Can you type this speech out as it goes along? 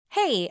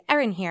Hey,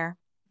 Erin here.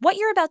 What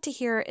you're about to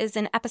hear is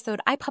an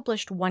episode I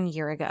published 1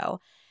 year ago.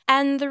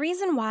 And the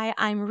reason why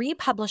I'm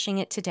republishing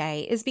it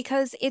today is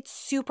because it's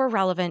super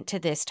relevant to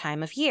this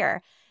time of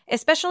year,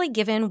 especially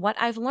given what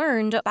I've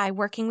learned by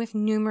working with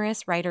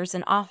numerous writers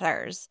and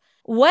authors.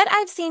 What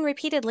I've seen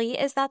repeatedly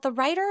is that the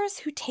writers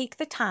who take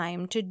the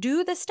time to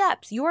do the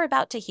steps you're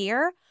about to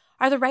hear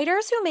are the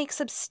writers who make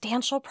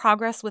substantial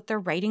progress with their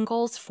writing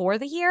goals for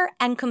the year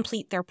and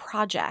complete their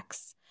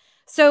projects.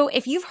 So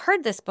if you've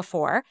heard this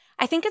before,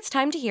 I think it's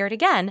time to hear it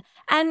again.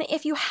 And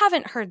if you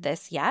haven't heard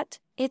this yet,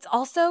 it's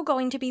also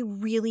going to be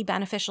really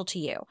beneficial to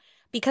you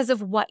because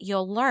of what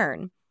you'll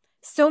learn.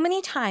 So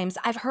many times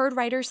I've heard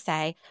writers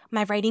say,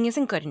 my writing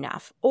isn't good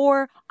enough,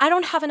 or I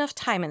don't have enough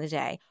time in the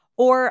day,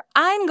 or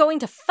I'm going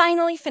to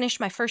finally finish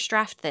my first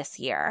draft this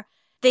year.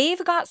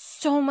 They've got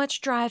so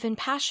much drive and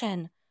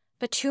passion,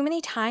 but too many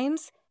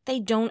times they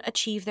don't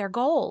achieve their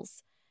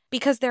goals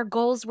because their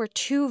goals were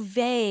too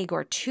vague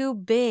or too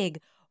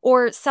big,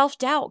 or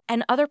self-doubt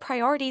and other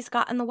priorities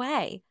got in the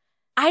way.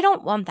 I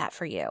don't want that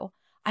for you.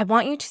 I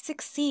want you to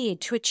succeed,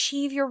 to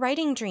achieve your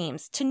writing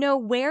dreams, to know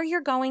where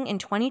you're going in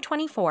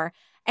 2024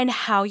 and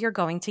how you're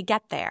going to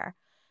get there.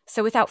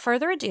 So without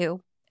further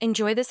ado,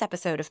 enjoy this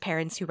episode of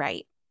Parents Who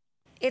Write.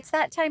 It's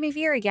that time of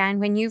year again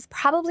when you've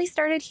probably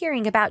started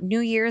hearing about New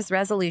Year's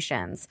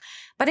resolutions.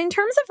 But in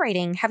terms of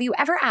writing, have you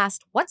ever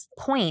asked, what's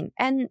the point?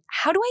 And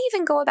how do I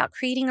even go about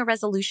creating a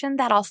resolution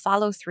that I'll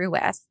follow through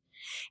with?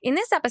 In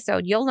this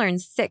episode, you'll learn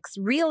 6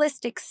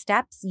 realistic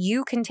steps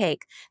you can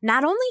take,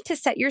 not only to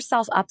set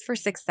yourself up for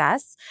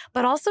success,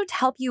 but also to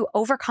help you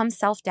overcome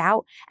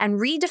self-doubt and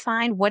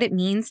redefine what it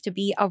means to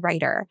be a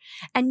writer.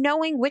 And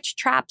knowing which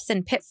traps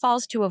and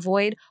pitfalls to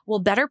avoid will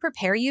better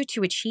prepare you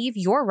to achieve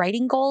your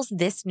writing goals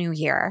this new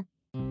year.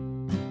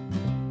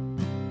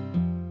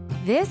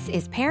 This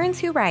is Parents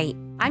Who Write.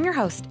 I'm your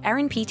host,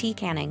 Erin P.T.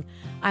 Canning.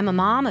 I'm a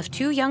mom of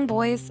 2 young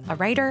boys, a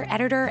writer,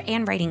 editor,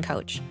 and writing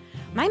coach.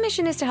 My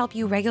mission is to help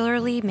you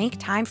regularly make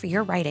time for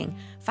your writing,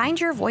 find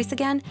your voice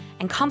again,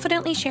 and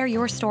confidently share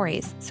your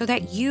stories so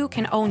that you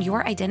can own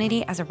your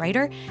identity as a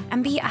writer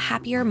and be a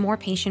happier, more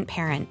patient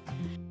parent.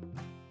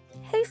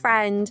 Hey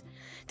friend,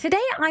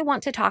 today I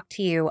want to talk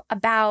to you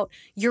about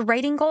your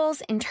writing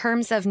goals in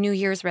terms of New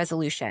Year's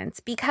resolutions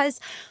because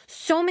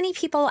so many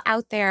people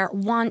out there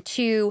want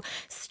to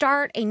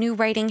start a new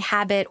writing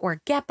habit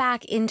or get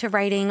back into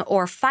writing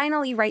or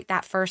finally write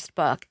that first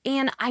book,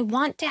 and I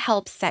want to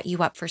help set you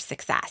up for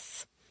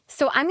success.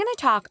 So I'm going to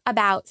talk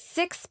about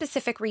 6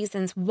 specific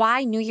reasons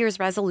why New Year's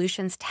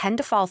resolutions tend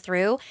to fall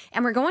through,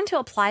 and we're going to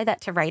apply that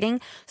to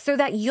writing so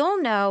that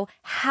you'll know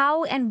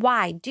how and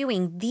why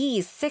doing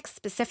these 6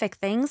 specific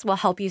things will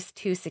help you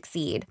to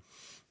succeed.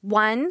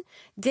 1,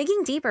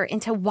 digging deeper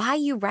into why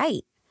you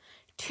write.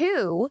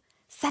 2,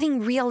 setting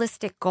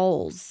realistic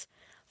goals.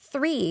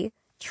 3,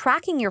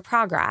 tracking your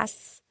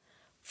progress.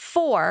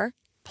 4,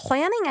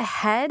 planning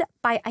ahead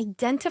by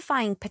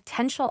identifying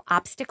potential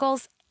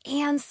obstacles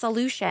and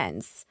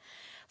solutions.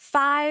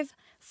 5,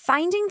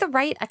 finding the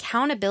right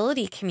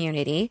accountability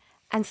community.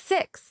 And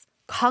 6,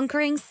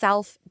 conquering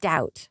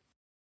self-doubt.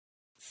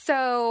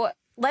 So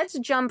let's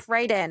jump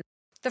right in.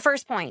 The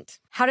first point,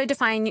 how to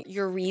define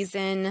your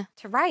reason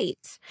to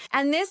write.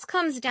 And this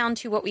comes down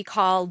to what we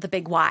call the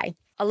big why.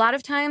 A lot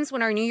of times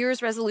when our New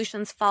Year's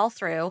resolutions fall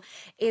through,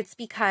 it's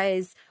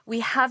because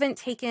we haven't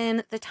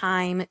taken the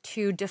time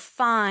to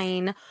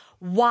define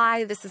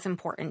why this is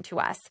important to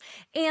us.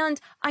 And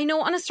I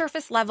know on a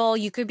surface level,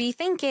 you could be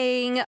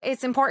thinking,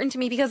 it's important to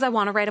me because I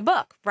want to write a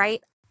book,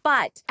 right?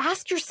 But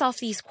ask yourself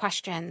these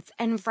questions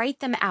and write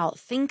them out.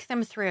 Think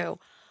them through.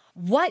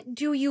 What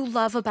do you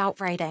love about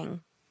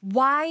writing?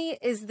 Why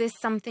is this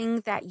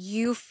something that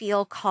you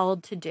feel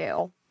called to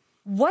do?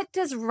 What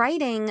does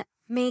writing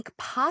make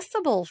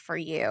possible for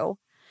you?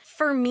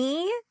 For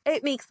me,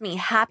 it makes me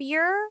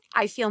happier.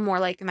 I feel more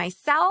like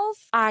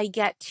myself. I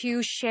get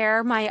to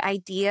share my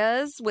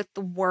ideas with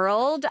the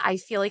world. I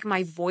feel like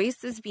my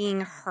voice is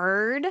being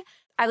heard.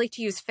 I like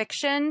to use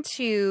fiction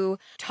to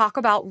talk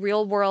about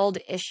real world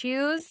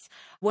issues.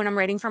 When I'm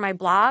writing for my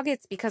blog,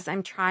 it's because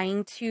I'm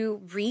trying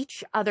to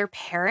reach other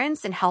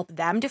parents and help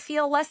them to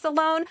feel less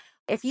alone.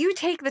 If you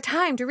take the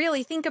time to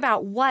really think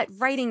about what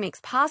writing makes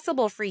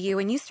possible for you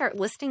and you start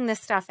listing this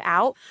stuff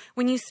out,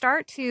 when you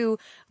start to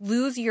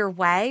lose your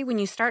way, when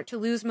you start to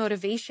lose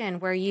motivation,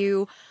 where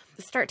you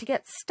start to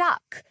get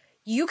stuck,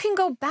 you can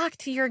go back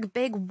to your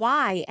big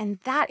why, and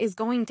that is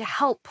going to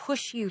help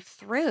push you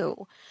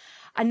through.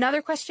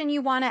 Another question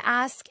you want to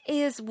ask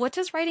is, what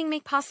does writing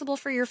make possible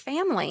for your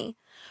family?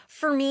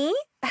 For me,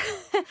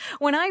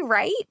 when I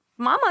write,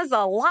 Mama's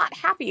a lot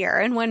happier.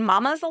 And when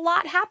Mama's a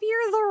lot happier,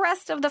 the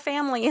rest of the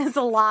family is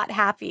a lot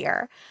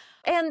happier.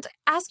 And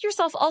ask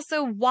yourself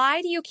also,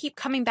 why do you keep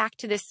coming back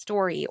to this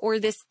story or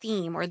this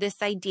theme or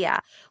this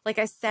idea? Like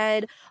I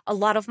said, a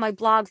lot of my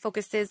blog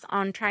focuses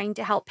on trying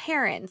to help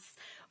parents.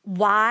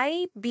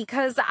 Why?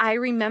 Because I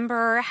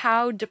remember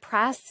how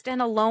depressed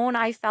and alone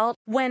I felt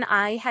when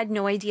I had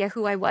no idea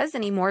who I was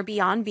anymore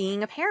beyond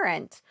being a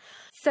parent.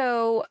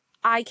 So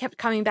I kept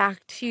coming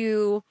back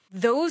to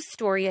those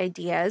story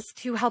ideas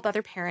to help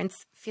other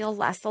parents feel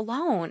less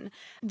alone.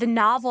 The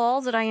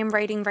novel that I am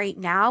writing right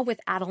now with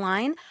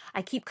Adeline,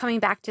 I keep coming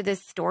back to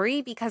this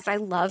story because I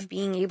love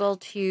being able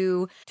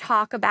to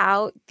talk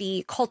about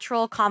the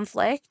cultural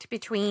conflict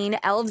between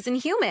elves and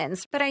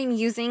humans, but I'm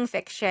using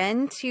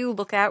fiction to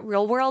look at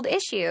real world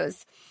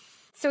issues.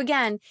 So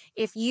again,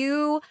 if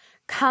you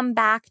come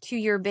back to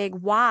your big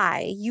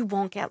why, you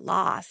won't get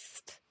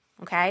lost.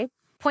 Okay.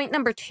 Point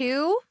number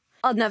 2,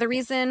 another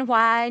reason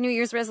why New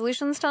Year's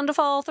resolutions tend to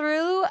fall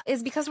through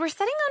is because we're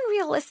setting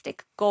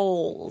unrealistic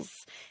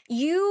goals.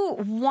 You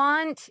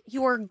want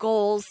your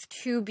goals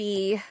to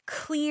be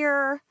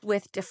clear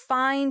with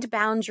defined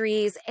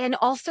boundaries, and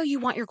also you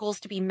want your goals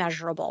to be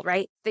measurable,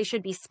 right? They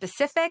should be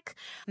specific,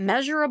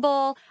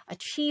 measurable,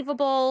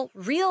 achievable,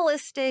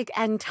 realistic,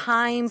 and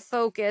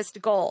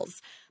time-focused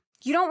goals.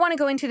 You don't want to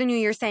go into the new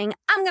year saying,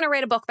 I'm going to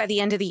write a book by the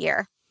end of the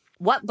year.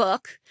 What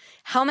book?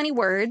 How many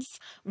words?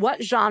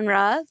 What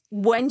genre?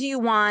 When do you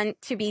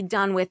want to be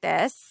done with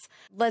this?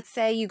 Let's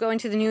say you go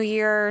into the new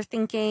year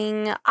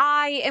thinking,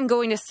 I am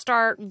going to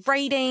start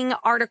writing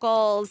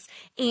articles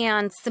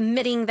and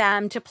submitting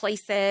them to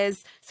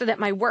places so that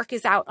my work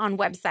is out on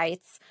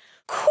websites.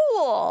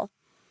 Cool.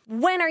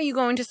 When are you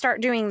going to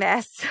start doing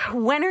this?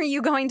 When are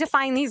you going to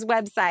find these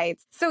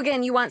websites? So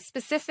again, you want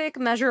specific,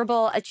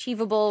 measurable,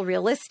 achievable,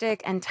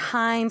 realistic, and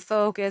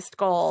time-focused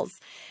goals.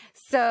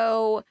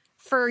 So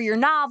for your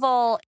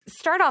novel,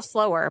 start off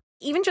slower.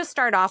 Even just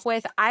start off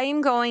with, I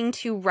am going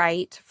to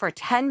write for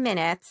 10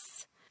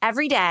 minutes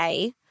every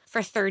day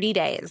for 30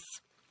 days.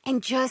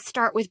 And just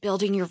start with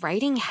building your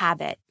writing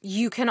habit.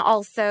 You can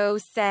also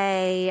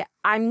say,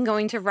 I'm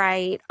going to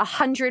write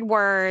 100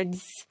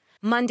 words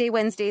Monday,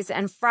 Wednesdays,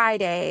 and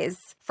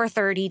Fridays for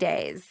 30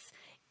 days.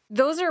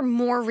 Those are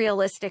more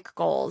realistic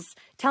goals.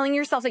 Telling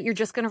yourself that you're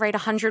just going to write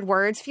 100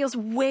 words feels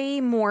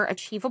way more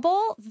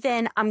achievable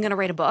than I'm going to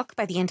write a book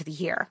by the end of the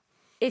year.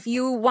 If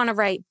you want to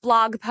write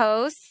blog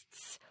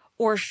posts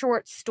or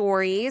short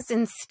stories,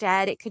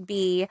 instead it could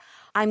be,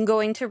 I'm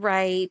going to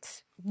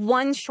write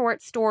 1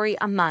 short story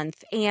a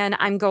month, and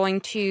I'm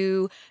going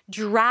to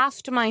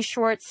draft my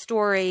short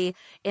story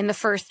in the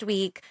first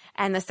week,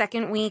 and the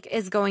second week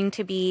is going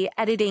to be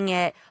editing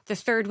it. The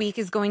third week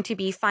is going to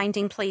be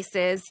finding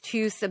places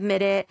to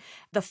submit it.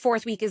 The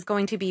fourth week is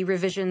going to be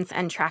revisions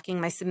and tracking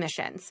my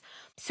submissions.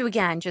 So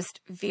again,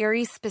 just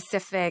very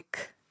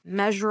specific,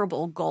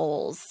 measurable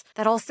goals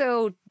that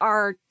also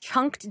are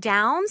chunked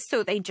down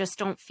so they just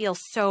don't feel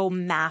so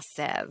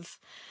massive.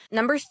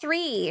 Number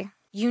 3,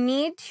 you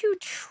need to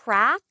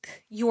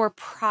track your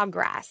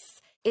progress.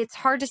 It's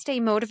hard to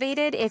stay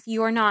motivated if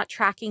you're not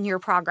tracking your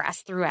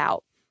progress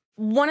throughout.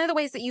 One of the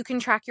ways that you can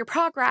track your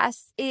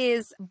progress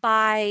is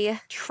by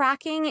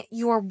tracking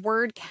your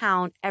word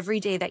count every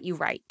day that you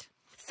write.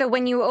 So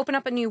when you open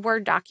up a new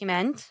Word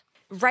document,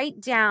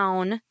 write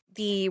down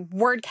the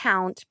word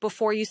count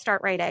before you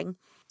start writing.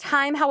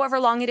 Time however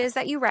long it is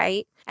that you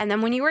write, and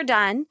then when you are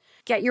done,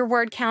 get your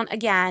word count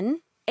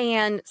again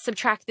and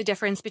subtract the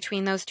difference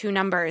between those two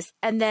numbers,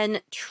 and then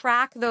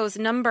track those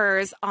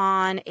numbers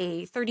on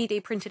a 30-day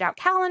printed out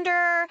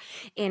calendar,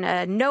 in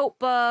a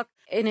notebook,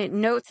 in a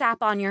notes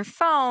app on your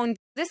phone.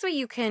 This way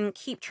you can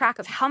keep track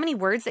of how many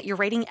words that you're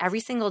writing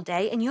every single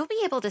day, and you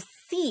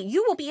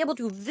will be able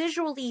to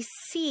visually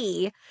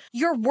see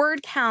your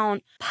word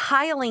count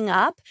piling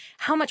up,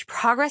 how much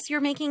progress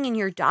you're making in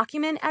your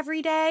document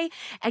every day,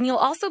 and you'll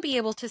also be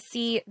able to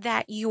see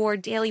that your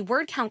daily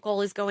word count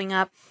goal is going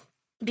up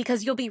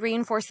because you'll be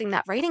reinforcing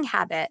that writing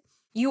habit.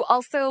 You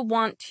also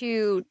want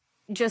to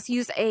just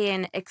use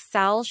an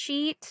Excel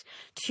sheet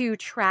to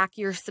track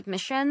your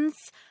submissions.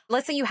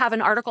 Let's say you have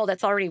an article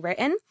that's already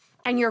written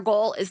and your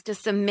goal is to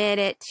submit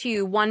it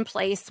to one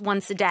place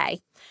once a day.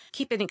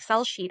 Keep an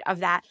Excel sheet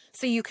of that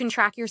so you can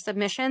track your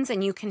submissions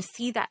and you can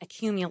see that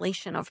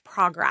accumulation of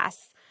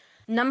progress.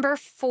 Number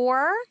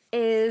 4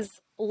 is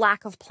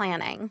lack of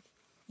planning.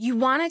 You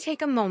want to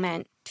take a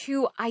moment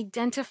to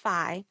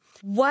identify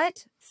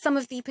what some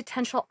of the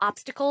potential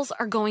obstacles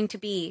are going to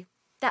be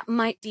that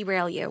might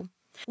derail you.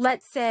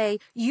 Let's say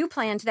you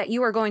planned that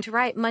you are going to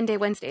write Monday,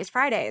 Wednesdays,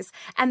 Fridays,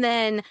 and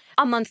then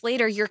a month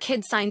later, your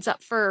kid signs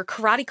up for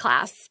karate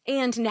class,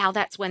 and now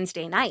that's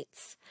Wednesday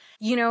nights.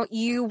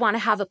 You want to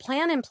have a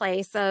plan in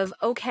place of,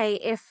 okay,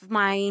 if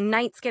my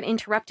nights get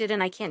interrupted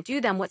and I can't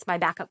do them, what's my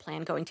backup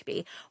plan going to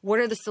be? What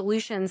are the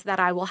solutions that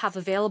I will have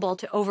available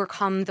to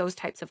overcome those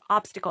types of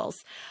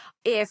obstacles?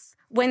 If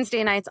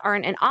Wednesday nights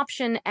aren't an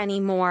option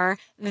anymore,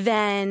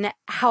 then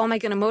how am I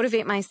going to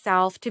motivate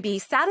myself to be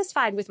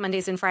satisfied with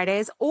Mondays and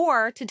Fridays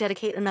or to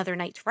dedicate another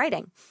night to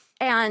writing?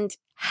 And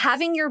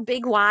having your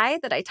big why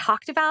that I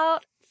talked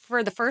about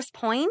for the first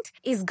point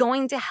is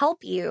going to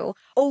help you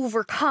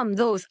overcome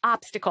those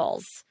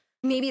obstacles.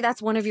 Maybe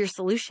that's one of your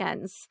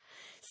solutions.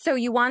 So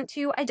you want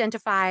to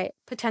identify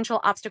potential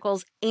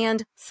obstacles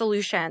and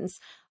solutions.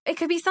 It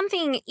could be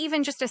something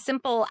even just as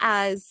simple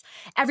as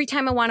every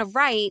time I want to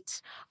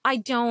write, I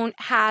don't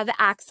have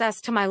access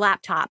to my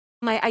laptop.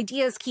 My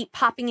ideas keep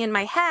popping in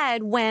my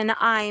head when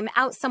I'm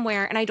out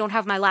somewhere and I don't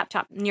have my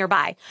laptop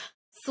nearby.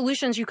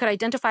 solutions you could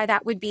identify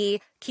that would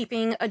be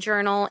keeping a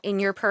journal in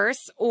your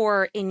purse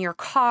or in your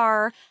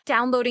car,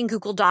 downloading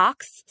Google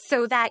Docs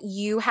so that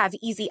you have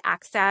easy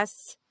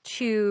access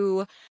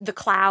to the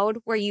cloud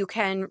where you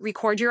can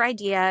record your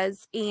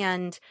ideas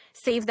and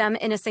save them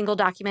in a single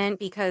document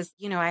because,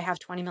 I have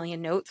 20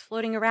 million notes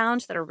floating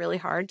around that are really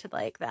hard to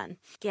then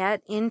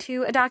get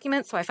into a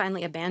document. So I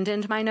finally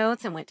abandoned my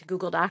notes and went to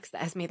Google Docs.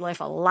 That has made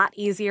life a lot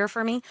easier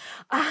for me.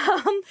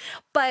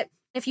 But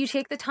if you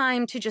take the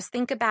time to just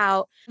think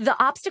about the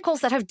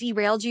obstacles that have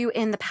derailed you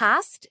in the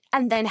past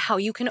and then how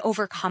you can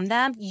overcome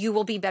them, you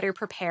will be better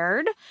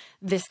prepared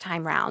this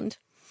time round.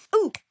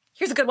 Ooh,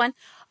 here's a good one.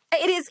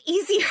 It is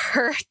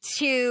easier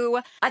to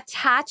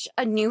attach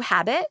a new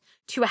habit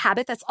to a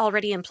habit that's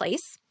already in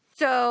place.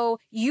 So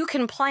you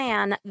can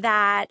plan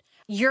that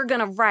you're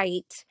going to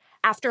write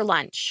after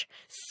lunch.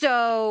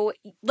 So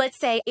let's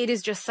say it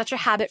is just such a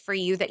habit for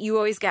you that you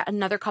always get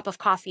another cup of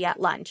coffee at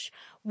lunch.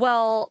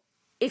 Well,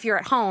 if you're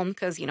at home,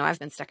 because, I've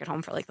been stuck at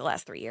home for the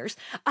last 3 years,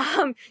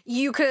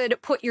 you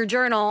could put your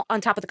journal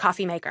on top of the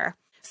coffee maker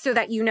so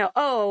that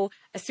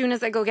as soon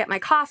as I go get my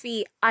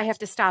coffee, I have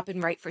to stop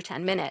and write for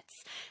 10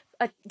 minutes.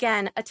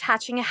 Again,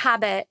 attaching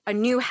a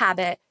new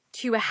habit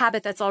to a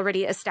habit that's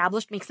already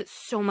established makes it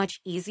so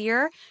much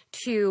easier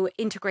to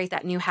integrate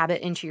that new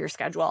habit into your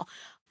schedule.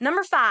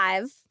 Number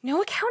 5,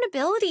 no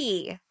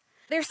accountability.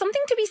 There's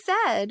something to be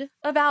said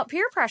about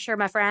peer pressure,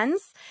 my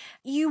friends.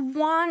 You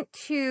want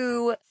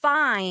to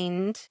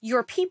find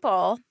your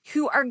people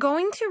who are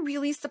going to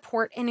really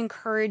support and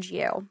encourage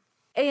you.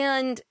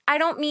 And I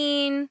don't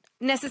mean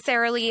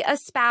necessarily a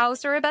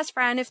spouse or a best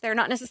friend if they're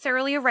not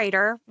necessarily a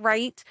writer,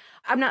 right?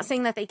 I'm not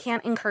saying that they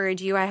can't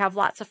encourage you. I have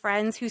lots of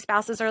friends whose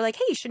spouses are like,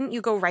 hey, shouldn't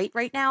you go write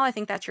right now? I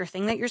think that's your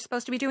thing that you're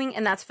supposed to be doing,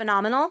 and that's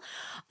phenomenal.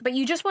 But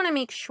you just want to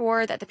make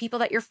sure that the people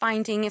that you're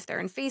finding, if they're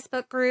in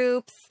Facebook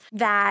groups,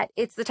 that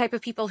it's the type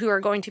of people who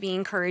are going to be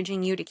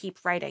encouraging you to keep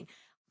writing.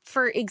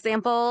 For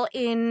example,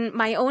 in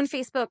my own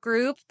Facebook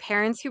group,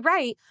 Parents Who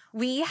Write,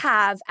 we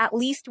have at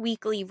least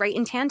weekly Write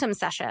in Tandem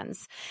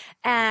sessions.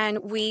 And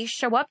we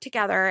show up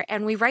together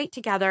and we write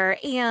together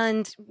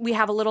and we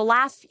have a little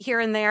laugh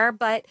here and there,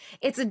 but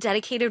it's a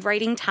dedicated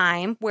writing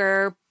time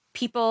where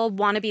people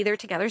want to be there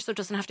together, so it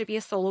doesn't have to be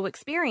a solo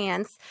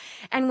experience.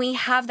 And we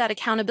have that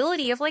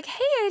accountability of hey,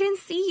 I didn't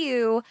see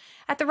you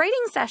at the writing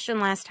session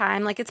last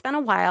time. It's been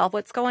a while.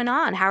 What's going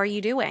on? How are you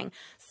doing?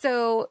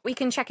 So we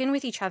can check in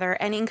with each other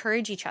and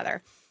encourage each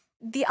other.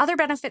 The other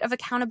benefit of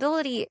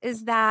accountability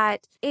is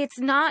that it's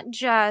not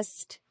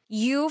just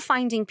you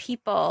finding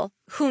people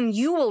whom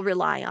you will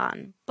rely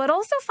on, but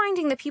also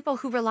finding the people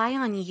who rely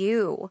on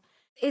you.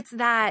 It's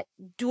that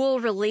dual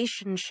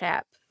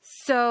relationship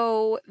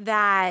so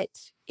that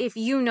if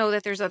you know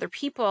that there's other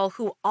people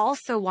who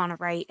also want to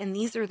write and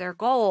these are their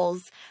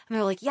goals, and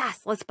they're like, yes,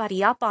 let's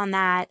buddy up on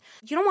that,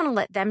 you don't want to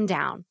let them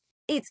down.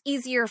 It's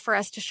easier for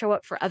us to show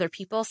up for other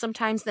people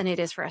sometimes than it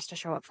is for us to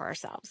show up for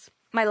ourselves.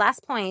 My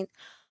last point,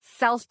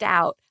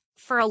 self-doubt.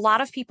 For a lot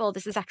of people,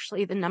 this is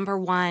actually the number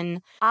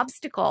one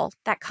obstacle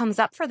that comes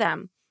up for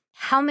them.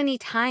 How many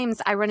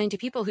times I run into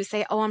people who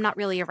say, oh, I'm not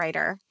really a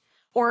writer,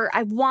 or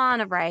I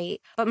want to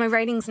write, but my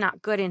writing's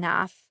not good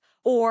enough,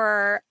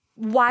 or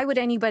why would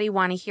anybody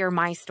want to hear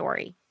my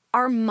story?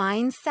 Our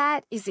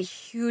mindset is a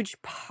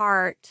huge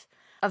part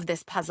of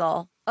this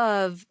puzzle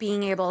of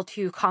being able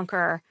to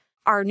conquer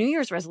our New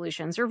Year's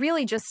resolutions, or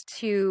really just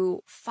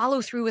to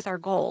follow through with our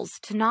goals,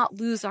 to not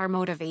lose our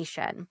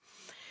motivation.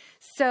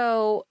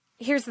 So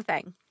here's the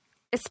thing,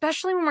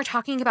 especially when we're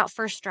talking about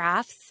first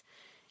drafts,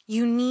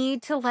 you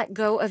need to let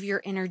go of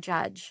your inner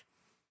judge.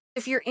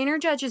 If your inner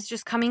judge is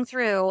just coming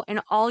through and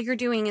all you're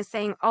doing is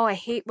saying, oh, I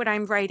hate what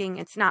I'm writing,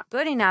 it's not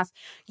good enough,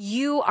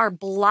 you are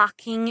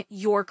blocking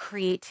your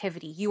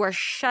creativity. You are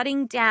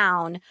shutting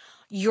down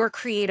your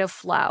creative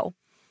flow.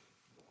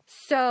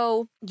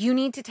 So you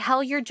need to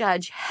tell your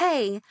judge,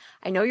 hey,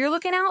 I know you're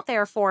looking out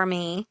there for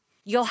me.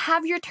 You'll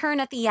have your turn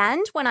at the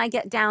end when I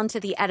get down to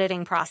the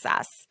editing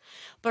process.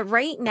 But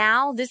right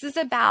now, this is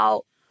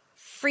about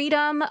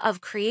freedom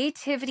of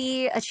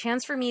creativity, a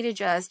chance for me to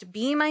just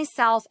be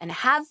myself and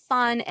have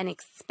fun and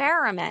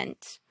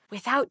experiment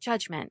without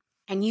judgment.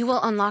 And you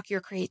will unlock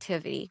your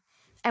creativity.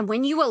 And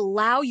when you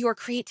allow your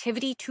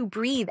creativity to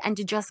breathe and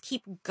to just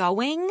keep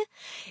going,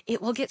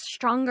 it will get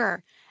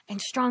stronger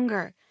and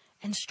stronger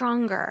and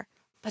stronger.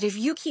 But if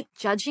you keep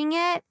judging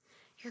it,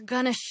 you're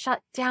going to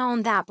shut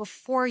down that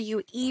before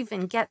you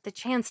even get the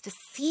chance to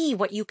see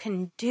what you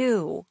can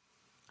do.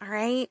 All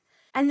right?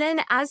 And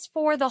then as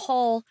for the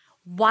whole,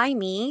 why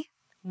me?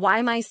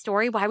 Why my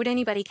story? Why would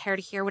anybody care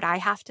to hear what I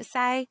have to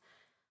say?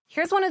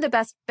 Here's one of the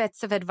best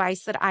bits of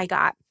advice that I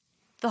got.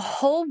 The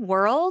whole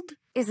world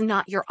is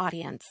not your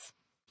audience.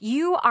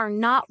 You are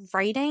not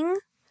writing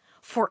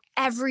for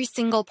every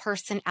single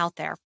person out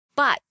there,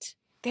 but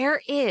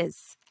there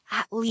is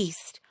at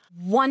least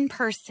one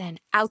person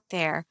out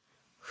there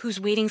who's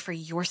waiting for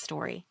your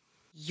story,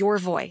 your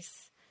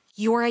voice,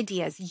 your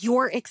ideas,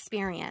 your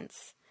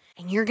experience,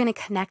 and you're going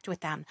to connect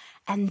with them.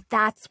 And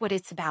that's what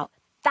it's about.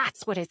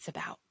 That's what it's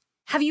about.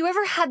 Have you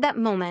ever had that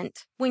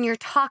moment when you're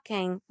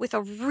talking with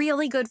a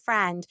really good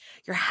friend,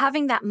 you're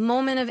having that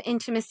moment of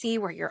intimacy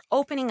where you're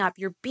opening up,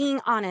 you're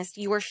being honest,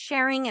 you are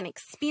sharing an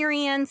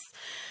experience,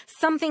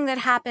 something that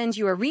happened,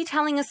 you are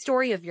retelling a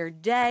story of your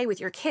day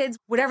with your kids,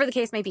 whatever the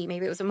case may be.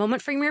 Maybe it was a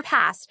moment from your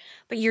past,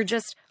 but you're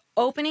just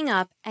opening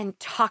up and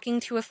talking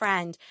to a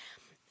friend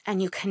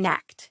and you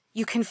connect.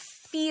 You can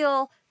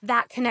feel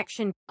that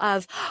connection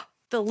of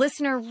the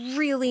listener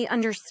really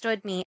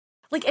understood me.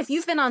 Like if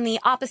you've been on the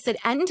opposite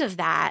end of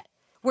that,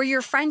 where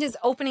your friend is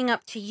opening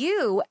up to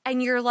you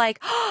and you're like,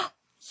 oh,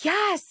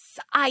 yes,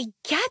 I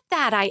get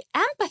that. I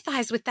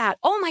empathize with that.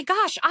 Oh my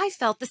gosh, I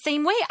felt the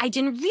same way. I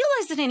didn't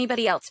realize that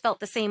anybody else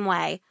felt the same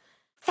way.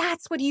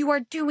 That's what you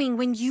are doing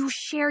when you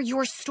share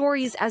your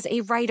stories as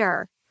a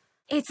writer.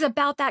 It's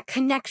about that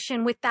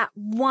connection with that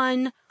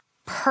one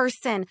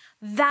person.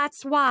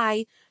 That's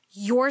why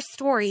your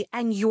story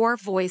and your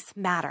voice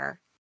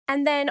matter.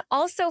 And then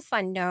also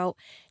fun note,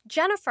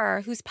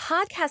 Jennifer, whose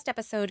podcast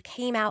episode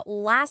came out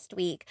last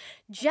week,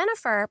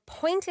 Jennifer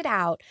pointed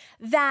out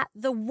that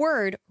the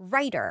word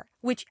writer,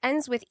 which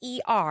ends with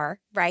ER,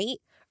 right?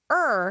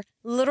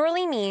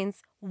 Literally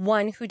means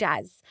one who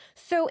does.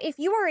 So if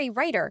you are a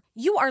writer,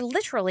 you are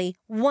literally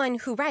one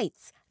who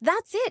writes.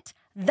 That's it.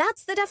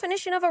 That's the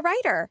definition of a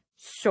writer.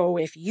 So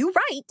if you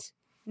write,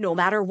 no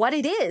matter what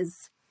it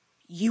is,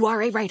 you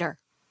are a writer,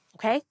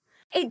 okay?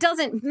 It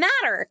doesn't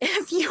matter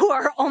if you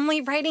are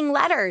only writing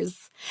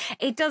letters.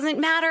 It doesn't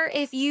matter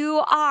if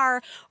you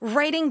are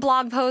writing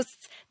blog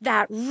posts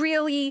that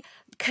really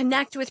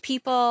connect with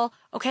people,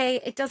 okay?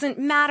 It doesn't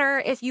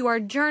matter if you are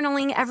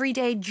journaling every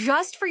day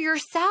just for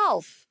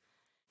yourself.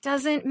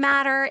 Doesn't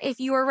matter if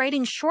you are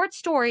writing short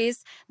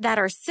stories that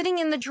are sitting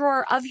in the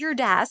drawer of your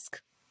desk.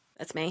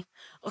 That's me,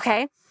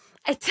 okay?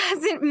 It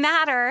doesn't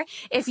matter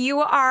if you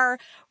are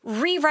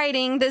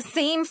rewriting the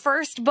same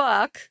first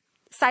book.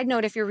 Side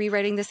note, if you're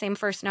rewriting the same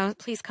first note,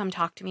 please come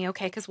talk to me,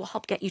 okay? Because we'll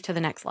help get you to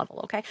the next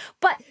level, okay?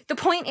 But the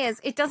point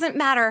is, it doesn't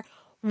matter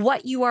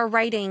what you are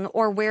writing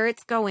or where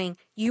it's going.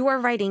 You are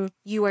writing,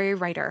 you are a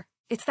writer.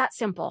 It's that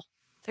simple.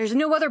 There's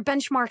no other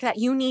benchmark that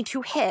you need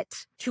to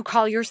hit to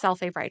call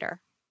yourself a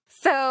writer.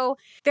 So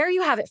there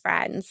you have it,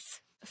 friends.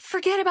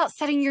 Forget about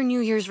setting your New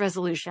Year's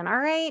resolution, all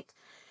right?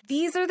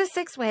 These are the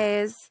 6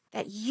 ways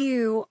that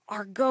you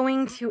are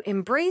going to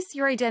embrace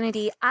your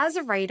identity as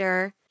a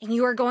writer, and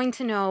you are going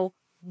to know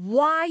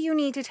why you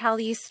need to tell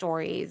these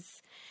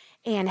stories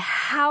and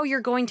how you're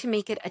going to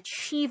make it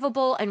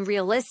achievable and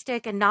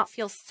realistic and not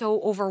feel so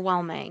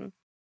overwhelming.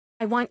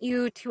 I want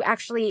you to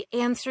actually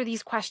answer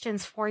these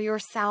questions for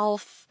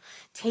yourself.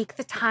 Take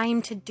the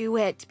time to do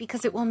it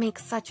because it will make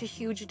such a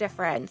huge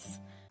difference.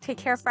 Take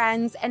care,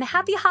 friends, and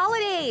happy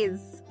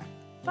holidays.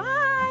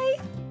 Bye.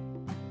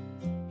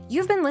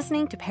 You've been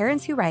listening to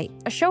Parents Who Write,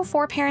 a show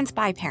for parents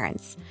by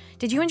parents.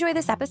 Did you enjoy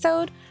this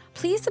episode?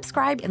 Please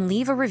subscribe and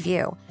leave a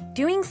review.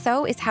 Doing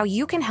so is how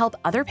you can help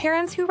other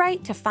parents who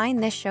write to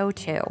find this show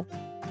too.